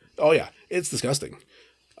God. Oh, yeah. It's disgusting.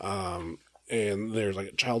 And there's,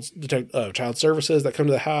 child services that come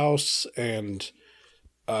to the house, and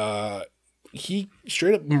he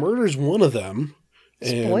straight up murders one of them.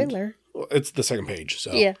 Spoiler. It's the second page,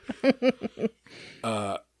 so. Yeah.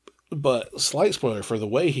 But slight spoiler for the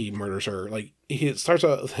way he murders her. Like, it starts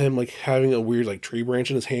out with him, like, having a weird, like, tree branch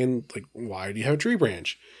in his hand. Like, why do you have a tree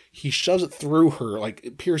branch? He shoves it through her, like,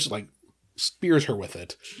 it pierces, like, spears her with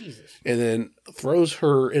it. Jesus. And then throws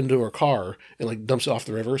her into her car and, like, dumps it off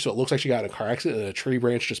the river. So it looks like she got in a car accident and a tree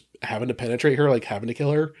branch just having to penetrate her, like, having to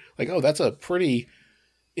kill her. Like, oh, that's a pretty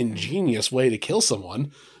ingenious way to kill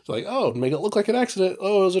someone. It's like, oh, make it look like an accident.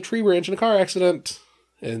 Oh, it was a tree branch in a car accident.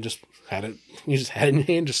 And just you just had it in your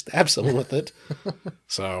hand, just stab someone with it.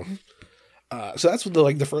 So that's what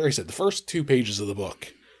like I said, the first 2 pages of the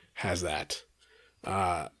book has that.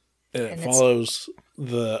 And it follows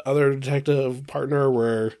the other detective partner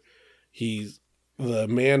where the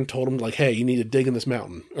man told him, like, hey, you need to dig in this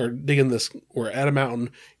mountain, or dig in this, we're at a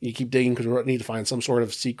mountain, you keep digging because we need to find some sort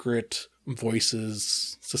of secret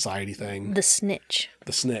voices society thing. The snitch.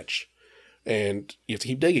 And you have to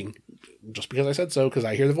keep digging. Just because I said so, because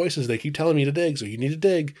I hear the voices, they keep telling me to dig, so you need to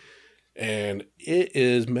dig. And it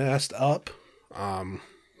is messed up.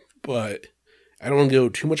 But I don't want to go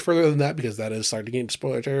too much further than that, because that is starting to get into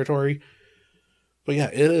spoiler territory. But yeah,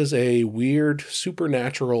 it is a weird,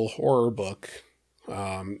 supernatural horror book.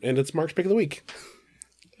 And it's Mark's pick of the week.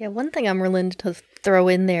 Yeah, one thing I'm willing to throw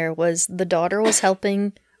in there was the daughter was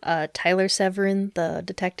helping Tyler Severin, the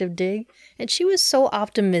detective, dig, and she was so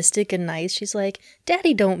optimistic and nice. She's like,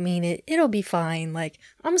 Daddy don't mean it. It'll be fine. Like,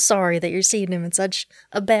 I'm sorry that you're seeing him in such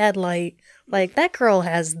a bad light. Like, that girl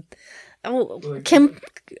has...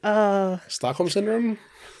 Stockholm Syndrome?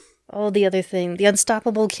 Oh, the other thing. The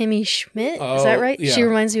Unstoppable Kimmy Schmidt? Is that right? Yeah. She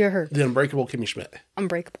reminds me of her. The Unbreakable Kimmy Schmidt.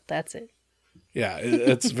 Unbreakable, that's it. Yeah,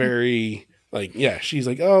 it's very... Like, yeah, she's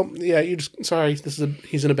like, oh, yeah, sorry,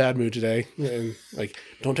 he's in a bad mood today. And, like,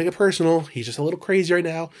 don't take it personal. He's just a little crazy right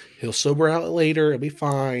now. He'll sober out later. It'll be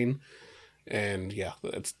fine. And, yeah,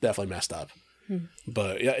 it's definitely messed up.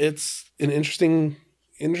 But, yeah, it's an interesting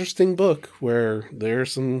book where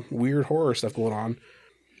there's some weird horror stuff going on.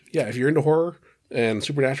 Yeah, if you're into horror and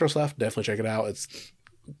supernatural stuff, definitely check it out.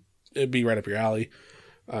 It'd be right up your alley.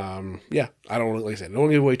 Yeah, I don't want to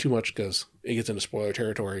give away too much because it gets into spoiler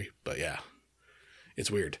territory. But, yeah. It's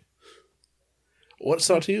weird. What's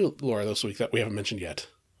out to you, Laura, this week that we haven't mentioned yet?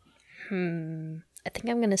 I think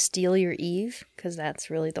I'm going to steal your Eve, because that's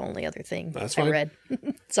really the only other thing that's I fine. read.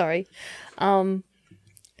 Sorry. Let's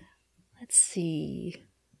see.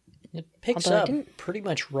 It picks Although I up didn't- pretty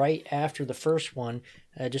much right after the first one.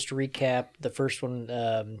 Just to recap, the first one,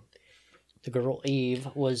 the girl Eve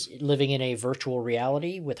was living in a virtual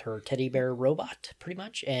reality with her teddy bear robot, pretty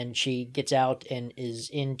much, and she gets out and is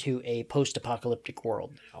into a post-apocalyptic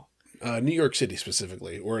world now. New York City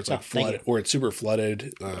specifically, where it's like thank flooded, where it's super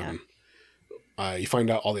flooded. You find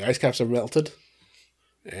out all the ice caps have melted.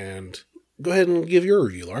 And go ahead and give your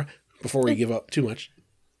review, Laura, before we give up too much.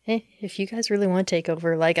 Hey, if you guys really want to take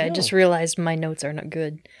over, like, I just realized my notes are not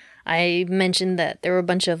good. I mentioned that there were a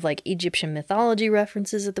bunch of, like, Egyptian mythology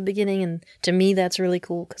references at the beginning, and to me that's really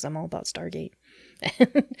cool because I'm all about Stargate.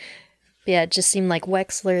 Yeah, it just seemed like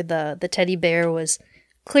Wexler, the teddy bear, was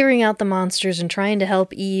clearing out the monsters and trying to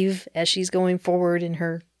help Eve as she's going forward in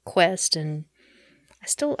her quest, and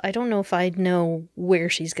I don't know if I know where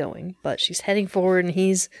she's going, but she's heading forward and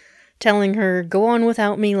he's telling her, go on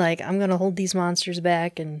without me, like, I'm gonna hold these monsters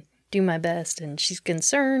back and do my best, and she's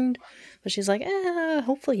concerned, but she's like,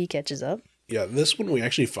 hopefully he catches up. Yeah, this one we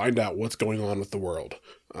actually find out what's going on with the world.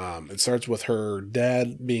 It starts with her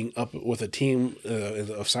dad being up with a team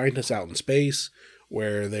of scientists out in space,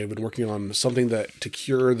 where they've been working on something to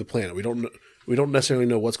cure the planet. We don't necessarily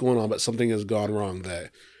know what's going on, but something has gone wrong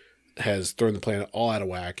that has thrown the planet all out of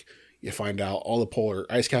whack. You find out all the polar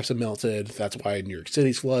ice caps have melted. That's why New York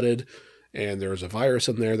City's flooded, and there's a virus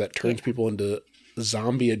in there that turns people into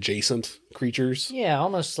zombie-adjacent creatures. Yeah,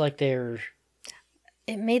 almost like they're...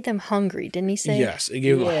 It made them hungry, didn't he say? Yes, it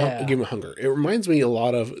gave Yeah. them hunger. It reminds me a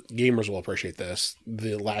lot of, gamers will appreciate this,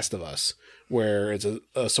 The Last of Us, where it's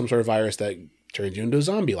some sort of virus that turns you into a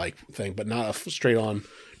zombie-like thing, but not a straight-on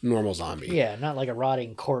normal zombie. Yeah, not like a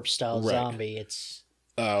rotting corpse style Right. zombie. It's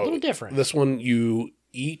a little different. This one, you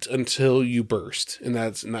eat until you burst, and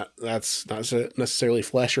that's not necessarily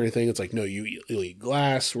flesh or anything. It's like, no, you eat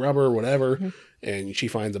glass, rubber, whatever, and she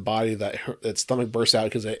finds a body that stomach bursts out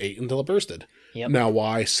because it ate until it bursted. Yep. Now,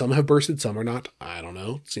 why some have bursted, some are not, I don't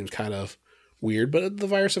know. It seems kind of weird, but the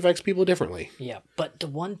virus affects people differently. Yeah, but the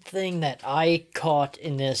one thing that I caught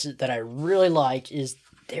in this that I really liked is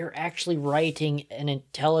they're actually writing an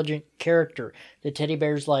intelligent character. The teddy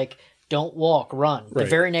bear's like, don't walk, run. The Right.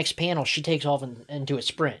 very next panel, she takes off into a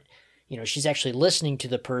sprint. she's actually listening to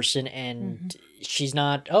the person, and she's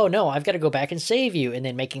not, oh no, I've got to go back and save you, and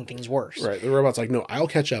then making things worse. Right. The robot's like, no, I'll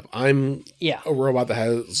catch up. I'm a robot that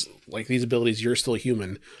has like these abilities. You're still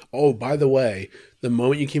human. Oh, by the way, the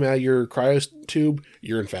moment you came out of your cryo tube,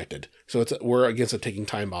 you're infected. So we're against a ticking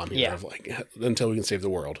time bomb here of like until we can save the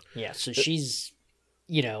world. Yeah. So she's,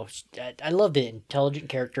 I love the intelligent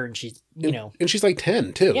character, and she's, and she's like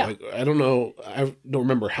 10 too. Yeah. Like, I don't know. I don't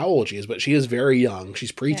remember how old she is, but she is very young.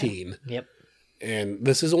 She's preteen. Yeah. Yep. And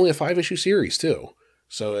this is only a 5-issue series too.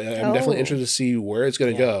 So I'm definitely interested to see where it's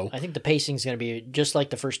going to go. I think the pacing's going to be just like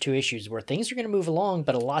the first 2 issues, where things are going to move along,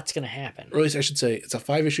 but a lot's going to happen. Or at least I should say it's a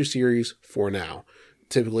 5-issue series for now.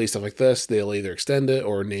 Typically stuff like this, they'll either extend it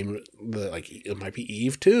or name it might be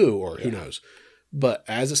Eve 2 or who knows. But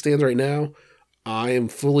as it stands right now, I am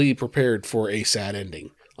fully prepared for a sad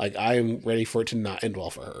ending. Like, I am ready for it to not end well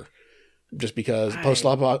for her. Just because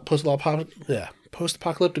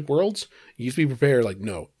post-apocalyptic worlds, you have to be prepared, like,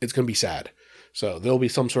 no, it's going to be sad. So there'll be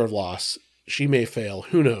some sort of loss. She may fail.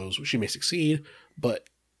 Who knows? She may succeed. But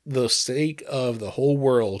the sake of the whole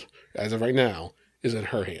world, as of right now, is in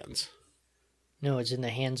her hands. No, it's in the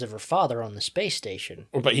hands of her father on the space station.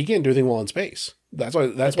 But he can't do anything while in space. That's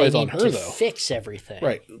why it's on her, though. Fix everything.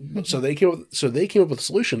 Right. So they came up with a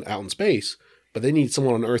solution out in space, but they need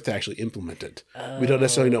someone on Earth to actually implement it. We don't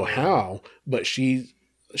necessarily know how, but she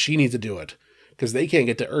needs to do it because they can't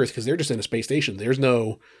get to Earth because they're just in a space station. There's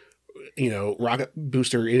no, rocket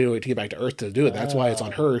booster anyway to get back to Earth to do it. That's why it's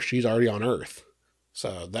on her. She's already on Earth.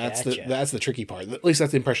 So that's the tricky part. At least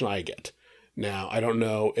that's the impression I get. Now, I don't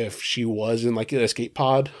know if she was in like an escape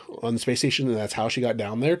pod on the space station and that's how she got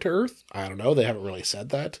down there to Earth. I don't know. They haven't really said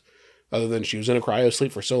that, other than she was in a cryo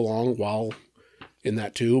sleep for so long while in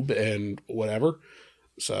that tube and whatever.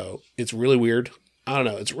 So it's really weird. I don't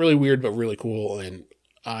know. It's really weird, but really cool. And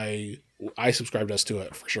I subscribed us to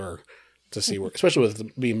it for sure to see where, especially with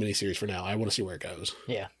it being a miniseries for now. I want to see where it goes.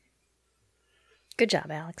 Yeah. Good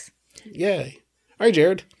job, Alex. Yay. All right,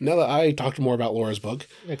 Jared, now that I talked more about Laura's book.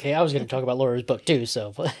 Okay, I was going to talk about Laura's book too,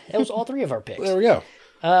 so that was all 3 of our picks. There we go.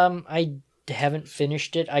 I haven't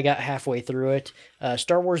finished it. I got halfway through it.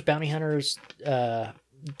 Star Wars Bounty Hunters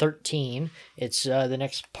 13. It's the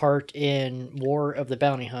next part in War of the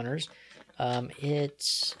Bounty Hunters.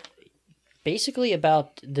 It's basically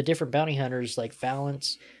about the different bounty hunters like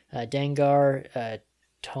Valance, Dengar,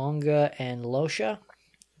 Tonga, and Losha.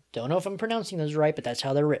 Don't know if I'm pronouncing those right, but that's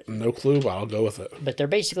how they're written. No clue, but I'll go with it. But they're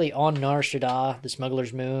basically on Nar Shaddaa, the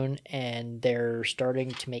smuggler's moon, and they're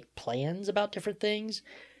starting to make plans about different things.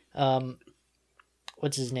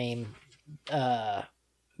 What's his name?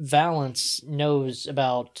 Valance knows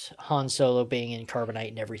about Han Solo being in carbonite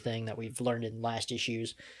and everything that we've learned in last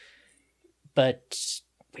issues. But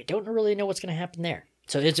we don't really know what's going to happen there.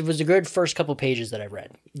 So it was a good first couple pages that I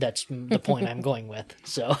read. That's the point I'm going with.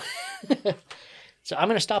 So... So I'm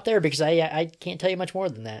going to stop there because I can't tell you much more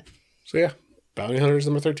than that. So yeah, Bounty Hunters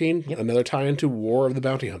number 13, another tie into War of the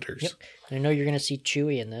Bounty Hunters. Yep. And I know you're going to see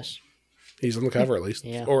Chewie in this. He's on the cover at least.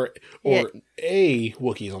 Yeah. Or a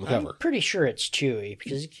Wookiee on the cover. I'm pretty sure it's Chewie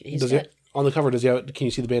because on the cover, can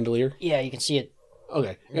you see the bandolier? Yeah, you can see it.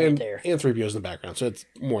 Okay. Right there. And 3PO's in the background, so it's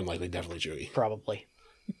more than likely definitely Chewie. Probably.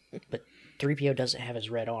 But 3PO doesn't have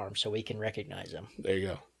his red arm, so we can recognize him. There you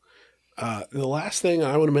go. The last thing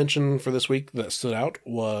I want to mention for this week that stood out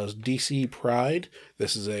was DC Pride.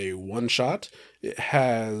 This is a one-shot. It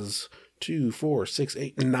has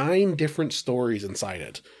 9 different stories inside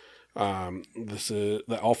it. This is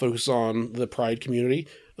that all focus on the Pride community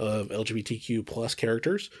of LGBTQ plus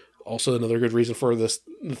characters. Also, another good reason for the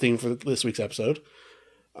theme for this week's episode.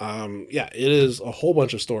 It is a whole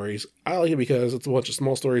bunch of stories. I like it because it's a bunch of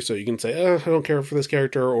small stories, so you can say, I don't care for this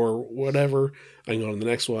character or whatever. I can go on to the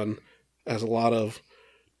next one. Has a lot of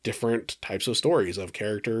different types of stories of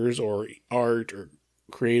characters or art or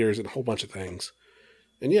creators and a whole bunch of things.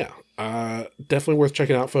 And definitely worth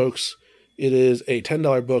checking out, folks. It is a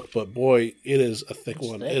 $10 book, but boy, it is a thick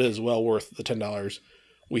one. It is well worth the $10.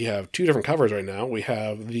 We have 2 different covers right now. We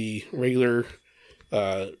have the regular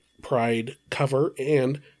Pride cover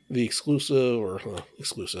and the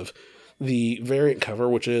the variant cover,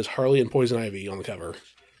 which is Harley and Poison Ivy on the cover,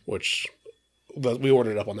 which... we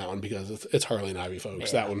ordered up on that one because it's Harley and Ivy,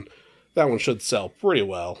 folks. Yeah. That one should sell pretty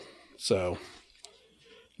well. So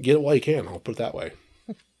get it while you can. I'll put it that way.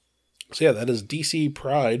 So that is DC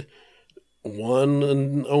Pride, one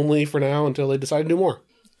and only for now until they decide to do more.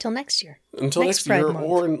 Till next year. Until next year,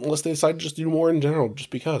 or unless they decide to just do more in general, just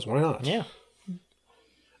because. Why not? Yeah.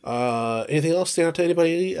 Anything else stand out to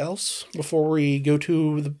anybody else before we go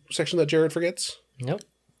to the section that Jared forgets? Nope.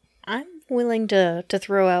 I'm willing to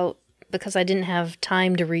throw out because I didn't have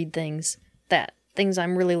time to read things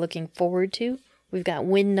I'm really looking forward to. We've got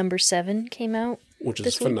Wind number 7 came out. Which is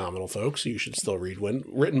this week. phenomenal, folks. You should still read Wind.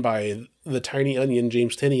 Written by the Tiny Onion,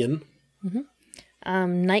 James Tynion.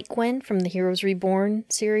 Night Gwen from the Heroes Reborn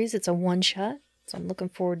series. It's a one-shot, so I'm looking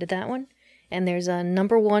forward to that one. And there's a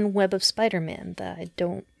number 1 Web of Spider-Man that I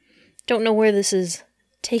don't know where this is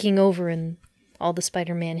taking over in all the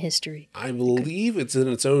Spider-Man history. I believe it's in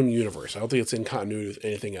its own universe. I don't think it's in continuity with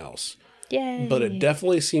anything else. Yay! But it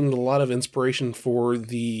definitely seemed a lot of inspiration for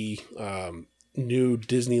the new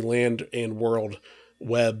Disneyland and World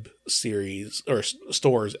web series or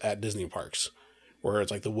stores at Disney parks, where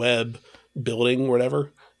it's like the web building,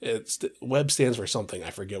 whatever. Web stands for something. I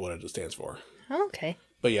forget what it stands for. Oh, okay.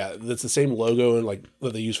 But yeah, it's the same logo and like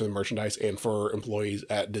that they use for the merchandise and for employees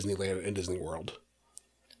at Disneyland and Disney World.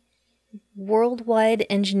 Worldwide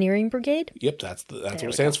Engineering Brigade? Yep, that's what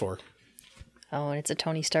it stands for. Oh, and it's a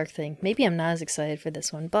Tony Stark thing. Maybe I'm not as excited for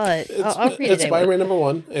this one, but I'll read it. It's Spider-Man number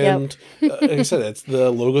 1, and like I said, it's the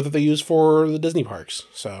logo that they use for the Disney parks.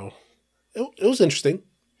 So it was interesting.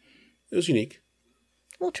 It was unique.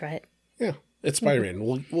 We'll try it. Yeah, it's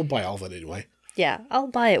Spider-Man. We'll buy all of it anyway. Yeah, I'll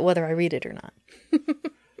buy it whether I read it or not.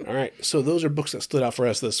 All right, so those are books that stood out for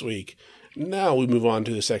us this week. Now we move on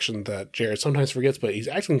to the section that Jared sometimes forgets, but he's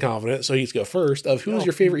acting confident, so he's go first. Of who's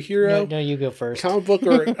your favorite hero? No, you go first. Comic book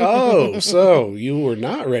or so you were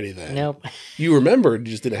not ready then? Nope. You remembered,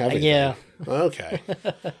 you just didn't have anything. Yeah. Okay.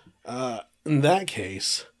 In that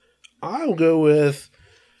case, I'll go with.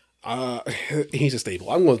 He's a staple.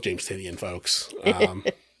 I'm going with James Tynion, folks.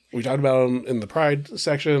 We talked about him in the Pride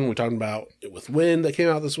section. We talked about it with Wind that came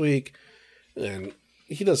out this week, and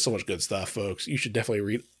he does so much good stuff, folks. You should definitely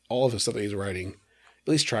read all of the stuff that he's writing.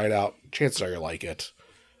 At least try it out. Chances are you'll like it.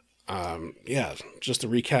 Just a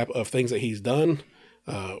recap of things that he's done.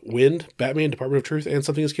 Wind, Batman, Department of Truth, and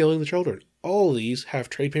Something is Killing the Children. All of these have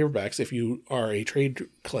trade paperbacks if you are a trade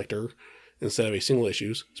collector instead of a single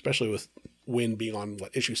issues, especially with Wind being on,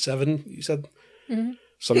 issue 7, you said? Mm-hmm.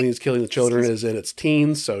 Something is Killing the Children is in its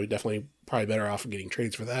teens, so definitely probably better off getting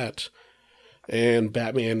trades for that. And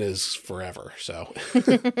Batman is forever, so...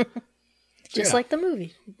 Just like the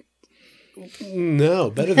movie. No,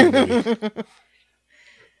 better than the movie.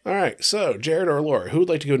 All right, so Jared or Laura, who would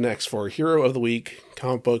like to go next for Hero of the Week,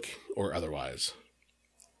 comic book, or otherwise?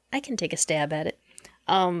 I can take a stab at it.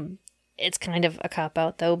 It's kind of a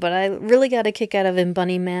cop-out, though, but I really got a kick out of in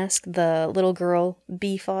Bunny Mask, the little girl,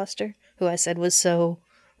 Bea Foster, who I said was so,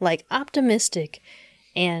 optimistic.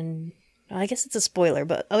 And I guess it's a spoiler,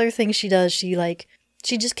 but other things she does,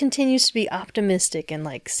 she just continues to be optimistic and,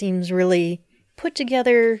 seems really put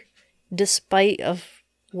together despite of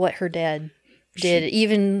what her dad did,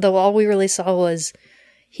 even though all we really saw was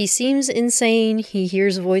he seems insane, he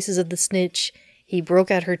hears voices of the snitch, he broke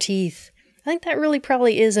out her teeth. I think that really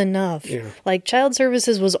probably is enough. Yeah. Child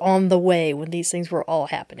services was on the way when these things were all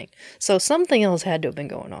happening. So something else had to have been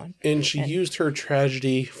going on. And she used her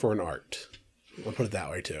tragedy for an art. I'll put it that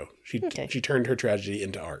way, too. She turned her tragedy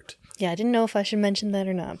into art. Yeah, I didn't know if I should mention that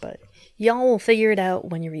or not, but y'all will figure it out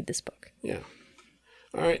when you read this book. Yeah.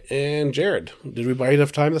 All right, and Jared, did we buy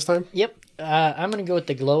enough time this time? Yep. I'm going to go with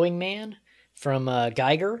The Glowing Man from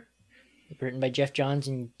Geiger, written by Jeff Johns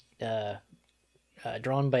and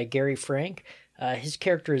drawn by Gary Frank. His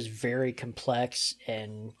character is very complex,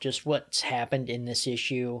 and just what's happened in this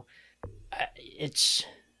issue, it's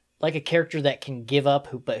like a character that can give up,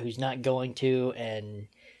 but who's not going to, and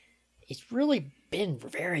it's really been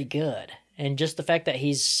very good. And just the fact that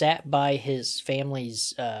he's sat by his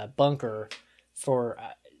family's bunker for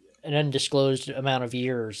an undisclosed amount of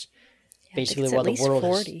years, basically while the world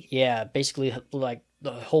 40. Basically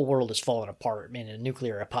the whole world is falling apart in a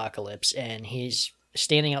nuclear apocalypse, and he's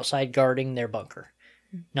standing outside guarding their bunker,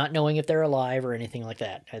 not knowing if they're alive or anything like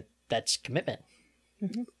that. That's commitment.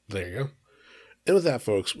 Mm-hmm. There you go. And with that,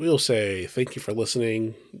 folks, we'll say thank you for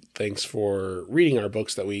listening. Thanks for reading our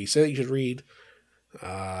books that we say that you should read.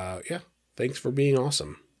 Thanks for being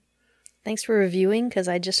awesome. Thanks for reviewing, because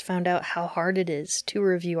I just found out how hard it is to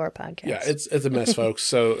review our podcast. Yeah, it's a mess, folks.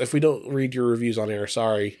 So if we don't read your reviews on air,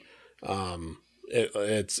 sorry.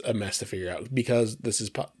 It's a mess to figure out because this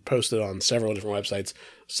is posted on several different websites.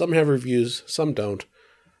 Some have reviews, some don't.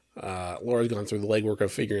 Laura's gone through the legwork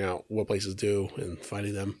of figuring out what places do and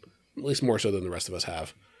finding them, at least more so than the rest of us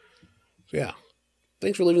have. So yeah,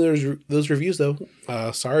 thanks for leaving those reviews, though.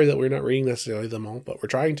 Sorry that we're not reading necessarily them all, but we're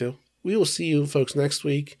trying to. We will see you folks next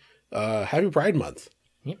week. Happy Pride Month.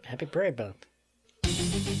 Yep, Happy Pride Month.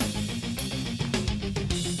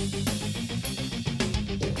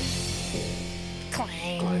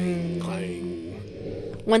 Clang.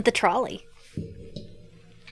 Clang. Went the trolley.